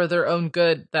also for their own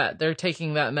good that they're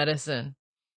taking that medicine.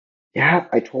 Yeah,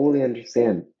 I totally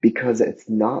understand because it's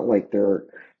not like they're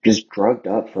just drugged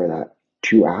up for that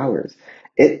 2 hours.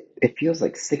 It feels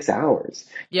like 6 hours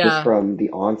just Yeah. from the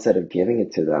onset of giving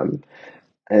it to them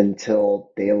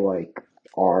until they like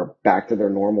are back to their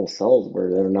normal selves where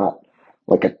they're not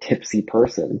like a tipsy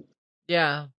person.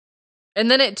 Yeah. And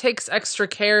then it takes extra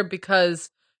care because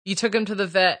you took them to the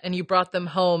vet and you brought them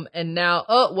home and now,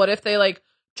 oh, what if they like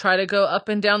try to go up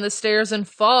and down the stairs and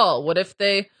fall? What if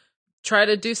they try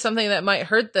to do something that might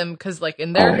hurt them cuz like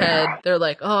in their Oh head yeah. they're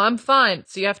like, "Oh, I'm fine."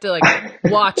 So you have to like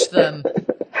watch them,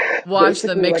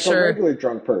 Basically make like a sure. regular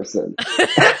drunk person.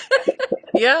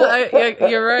 Yeah,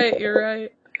 you're right. You're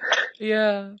right.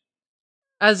 Yeah.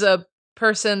 As a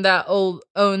person that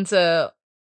owns a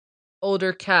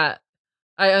older cat,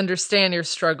 I understand your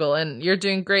struggle and you're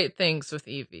doing great things with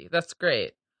Evie. That's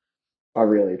great. I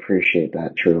really appreciate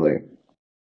that, truly.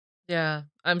 Yeah.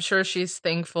 I'm sure she's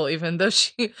thankful even though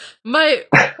she might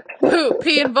poop,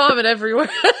 pee and vomit everywhere.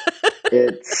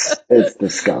 It's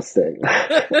disgusting.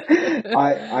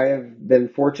 I have been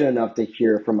fortunate enough to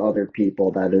hear from other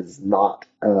people that is not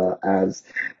as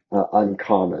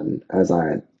uncommon as I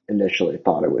had initially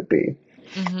thought it would be.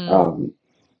 Mhm. Um,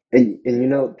 and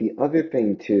the other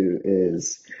thing too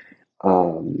is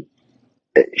um,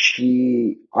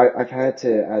 I've had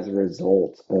to, as a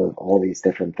result of all these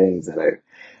different things that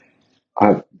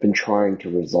I've been trying to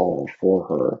resolve for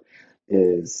her,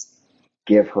 is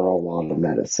give her a lot of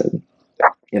medicine.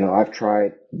 I've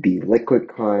tried the liquid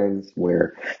kinds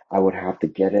where I would have to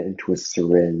get it into a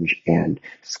syringe and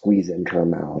squeeze it into her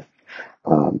mouth.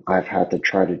 I've had to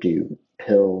try to do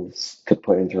pills to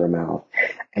put into her mouth.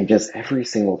 And just every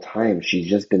single time, she's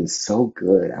just been so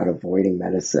good at avoiding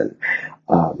medicine.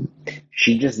 Um,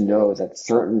 she just knows at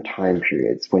certain time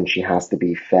periods when she has to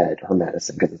be fed her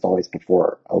medicine, because it's always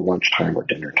before a lunchtime or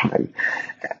dinner time,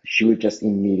 she would just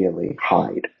immediately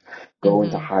hide, go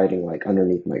into Mhm. hiding like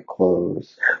underneath my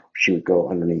clothes. She would go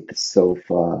underneath the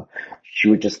sofa. She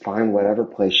would just find whatever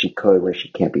place she could where she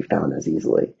can't be found as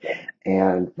easily.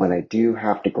 And when I do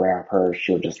have to grab her,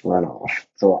 she'll just run off.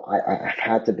 So I've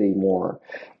had to be more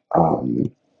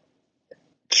um,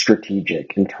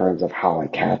 strategic in terms of how I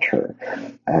catch her,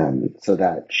 so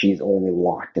that she's only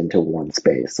locked into one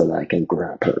space so that I can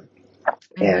grab her.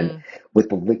 And Mhm. with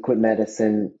the liquid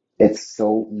medicine, it's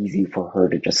so easy for her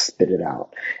to just spit it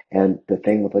out. And the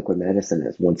thing with liquid medicine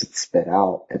is once it's spit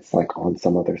out, it's like on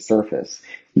some other surface.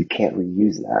 You can't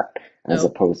reuse that as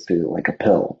Nope. opposed to like a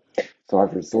pill. So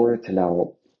I've resorted to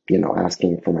now,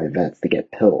 asking for my vets to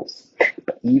get pills.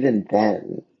 But even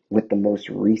then, with the most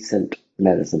recent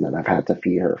medicine that I've had to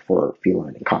feed her for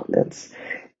feline incontinence,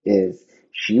 is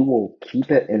she will keep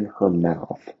it in her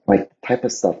mouth, like the type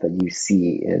of stuff that you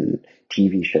see in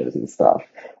TV shows and stuff,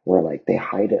 where like they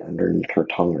hide it underneath her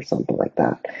tongue or something like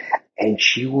that. And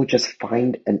she will just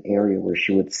find an area where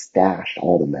she would stash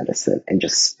all the medicine and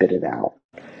just spit it out.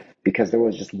 Because there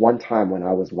was just one time when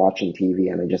I was watching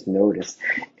TV and I just noticed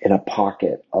in a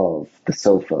pocket of the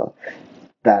sofa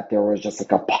that there was just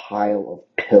like a pile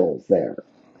of pills there,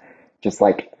 just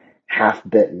like half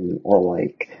bitten or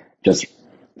like just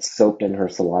soaked in her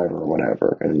saliva or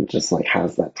whatever, and just like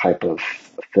has that type of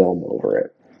film over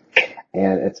it.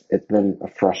 And it's been a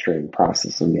frustrating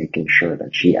process of making sure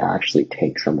that she actually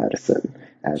takes her medicine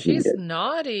as She's needed.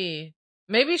 naughty.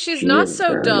 Maybe she's She not is so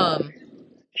very naughty. dumb.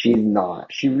 She's not.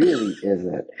 She really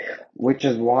isn't. Which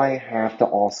is why I have to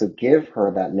also give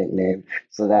her that nickname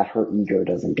so that her ego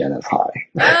doesn't get as high.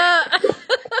 Ah!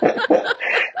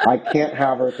 I can't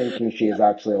have her thinking she is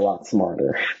actually a lot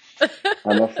smarter.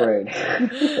 I'm afraid.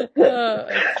 Oh,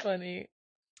 that's funny.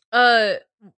 Uh,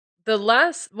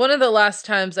 one of the last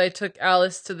times I took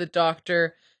Alice to the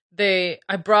doctor, I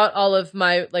brought all of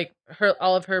my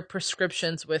all of her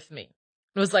prescriptions with me.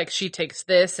 It was like she takes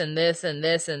this and this and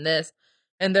this and this,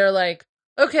 and they're like,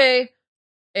 okay,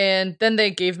 and then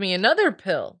they gave me another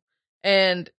pill,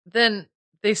 and then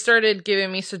they started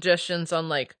giving me suggestions on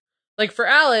like for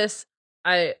Alice,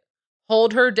 I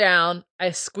hold her down,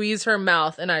 I squeeze her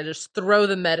mouth, and I just throw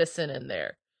the medicine in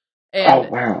there, Oh,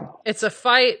 and wow. it's a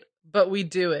fight, but we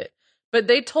do it. But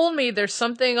they told me there's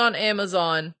something on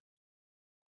Amazon.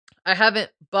 I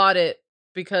haven't bought it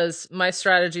because my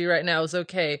strategy right now is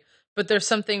okay, but there's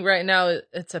something right now,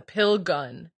 it's a pill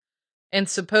gun, and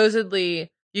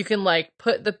supposedly you can like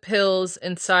put the pills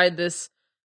inside this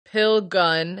pill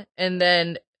gun and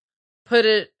then put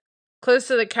it close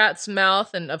to the cat's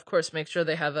mouth, and of course make sure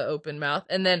they have an open mouth,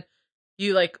 and then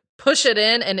you like push it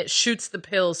in and it shoots the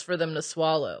pills for them to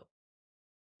swallow.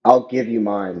 I'll give you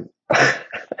mine.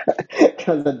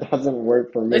 Because it doesn't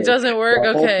work for It me. doesn't work.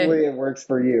 But Okay. hopefully it works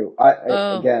for you.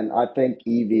 Oh, Again, I think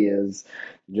Evie is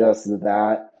just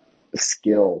that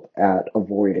skilled at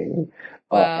avoiding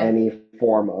wow. any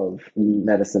form of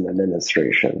medicine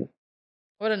administration.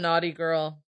 What a naughty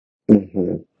girl.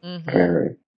 Hmm. Mhm.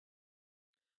 Very.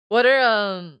 What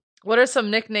are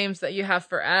some nicknames that you have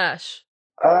for Ash?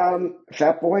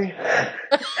 Fat boy,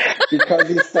 because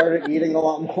he started eating a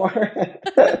lot more.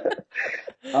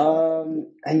 And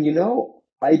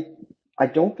I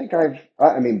don't think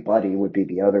I mean, Buddy would be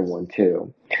the other one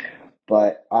too.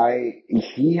 But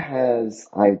he has,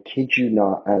 I kid you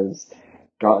not, has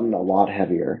gotten a lot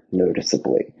heavier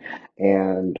noticeably.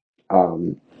 And,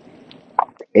 um,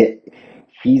 it,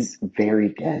 he's very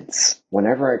dense.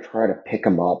 Whenever I try to pick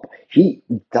him up, he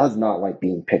does not like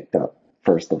being picked up,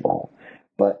 first of all.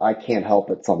 But I can't help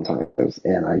it sometimes,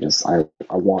 and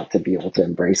I want to be able to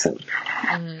embrace him.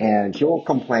 Mhm. And he'll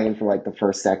complain for like the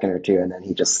first second or two, and then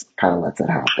he just kind of lets it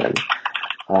happen.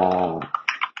 Uh,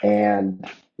 and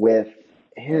with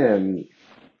him,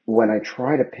 when I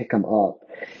try to pick him up,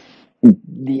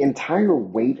 the entire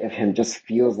weight of him just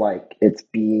feels like it's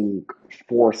being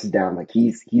forced down. Like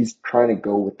he's trying to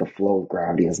go with the flow of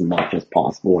gravity as much as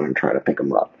possible when I'm trying to pick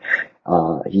him up.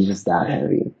 He's just that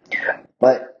heavy.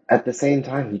 But at the same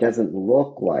time, he doesn't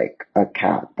look like a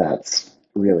cat that's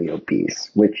really obese,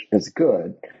 which is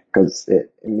good because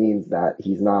it means that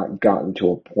he's not gotten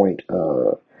to a point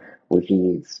where he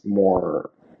needs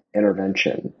more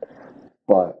intervention.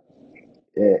 But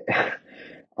it,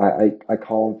 I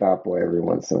call him Fat Boy every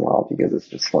once in a while because it's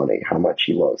just funny how much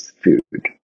he loves food.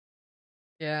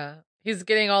 Yeah. He's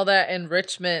getting all that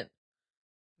enrichment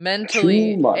Too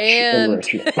mentally much and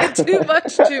enrichment. too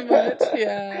much, too much.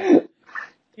 Yeah.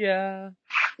 Yeah.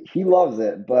 He loves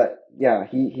it, but yeah,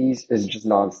 he's is just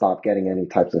nonstop getting any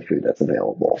types of food that's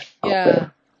available out Yeah.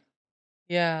 there.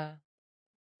 Yeah.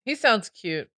 He sounds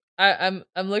cute. I'm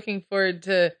looking forward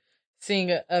to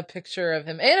seeing a picture of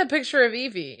him and a picture of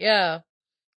Evie. Yeah.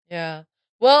 Yeah.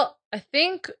 Well, I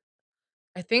think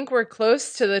we're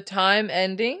close to the time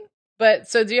ending. But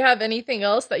so do you have anything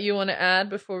else that you want to add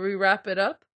before we wrap it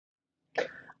up?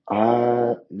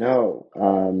 No.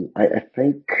 I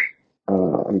think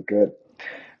I'm good.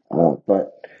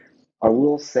 But I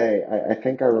will say, I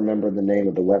think I remember the name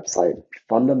of the website,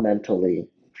 Fundamentally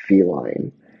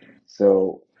Feline.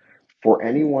 So for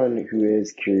anyone who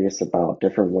is curious about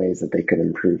different ways that they could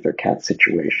improve their cat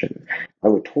situation, I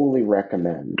would totally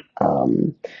recommend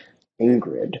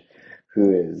Ingrid,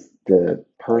 who is the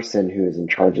person who is in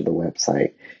charge of the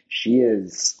website. She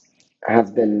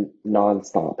has been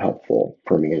nonstop helpful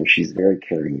for me, and she's very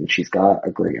caring, and she's got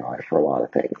a great eye for a lot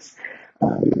of things.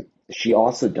 She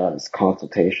also does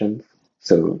consultations,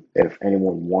 so if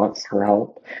anyone wants her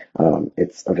help,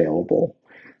 it's available.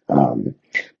 Um,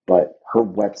 but her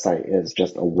website is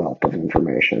just a wealth of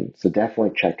information, so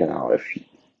definitely check it out if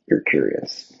you're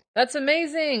curious. That's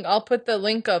amazing. I'll put the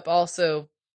link up also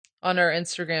on our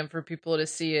Instagram for people to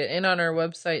see it and on our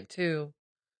website too.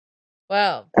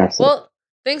 Wow. Absolutely. Well,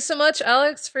 thanks so much,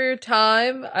 Alex, for your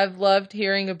time. I've loved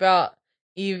hearing about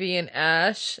Evie and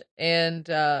Ash, and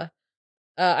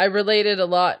I related a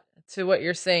lot to what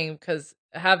you're saying because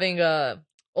having a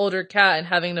older cat and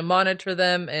having to monitor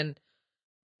them and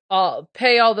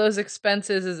pay all those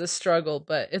expenses is a struggle,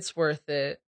 but it's worth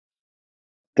it.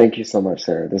 Thank you so much,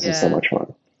 Sarah. This was so Yeah. much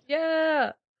fun.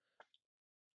 Yeah.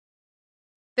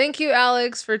 Thank you,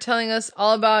 Alex, for telling us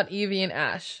all about Evie and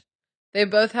Ash. They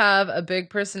both have a big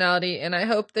personality, and I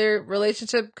hope their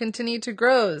relationship continue to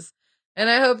grows. And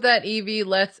I hope that Evie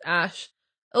lets Ash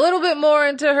a little bit more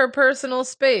into her personal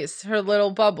space, her little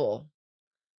bubble.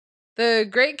 The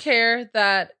great care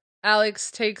that Alex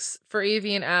takes for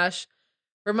Evie and Ash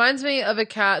reminds me of a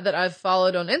cat that I've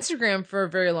followed on Instagram for a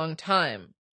very long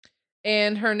time.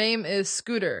 And her name is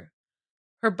Scooter.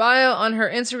 Her bio on her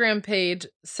Instagram page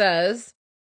says,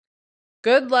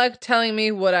 "Good luck telling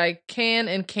me what I can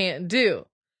and can't do.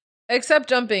 Except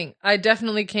jumping. I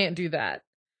definitely can't do that."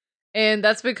 And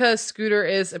that's because Scooter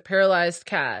is a paralyzed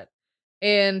cat.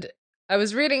 And I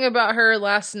was reading about her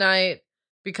last night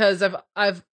because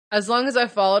I've as long as I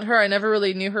followed her, I never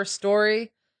really knew her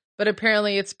story, but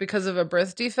apparently it's because of a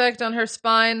birth defect on her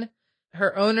spine.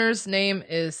 Her owner's name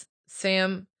is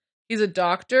Sam. He's a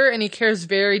doctor and he cares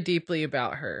very deeply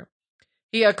about her.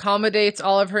 He accommodates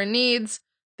all of her needs.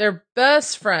 They're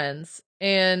best friends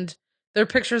and their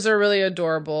pictures are really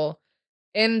adorable.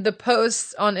 In the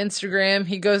posts on Instagram,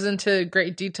 he goes into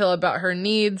great detail about her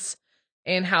needs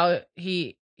and how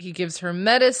he gives her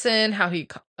medicine, how he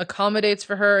accommodates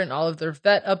for her and all of their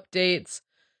vet updates.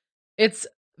 It's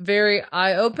very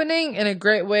eye-opening and a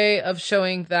great way of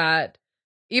showing that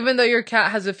even though your cat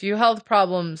has a few health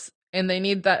problems and they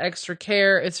need that extra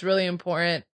care, it's really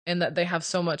important and that they have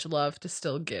so much love to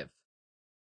still give.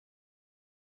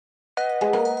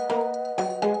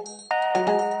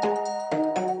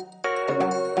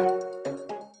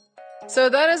 So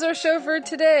that is our show for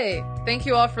today. Thank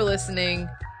you all for listening.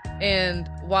 And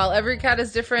while every cat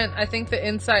is different, I think the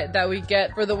insight that we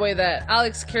get for the way that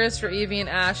Alex cares for Evie and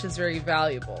Ash is very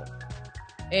valuable.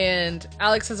 And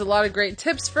Alex has a lot of great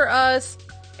tips for us.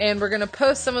 And we're going to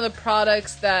post some of the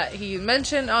products that he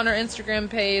mentioned on our Instagram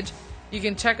page. You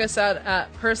can check us out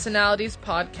at Personalities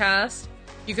Podcast.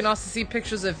 You can also see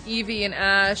pictures of Evie and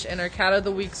Ash and our Cat of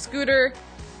the Week, Scooter.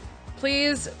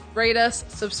 Please rate us,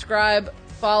 subscribe,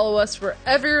 follow us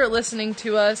wherever you're listening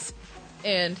to us,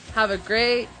 and have a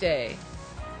great day.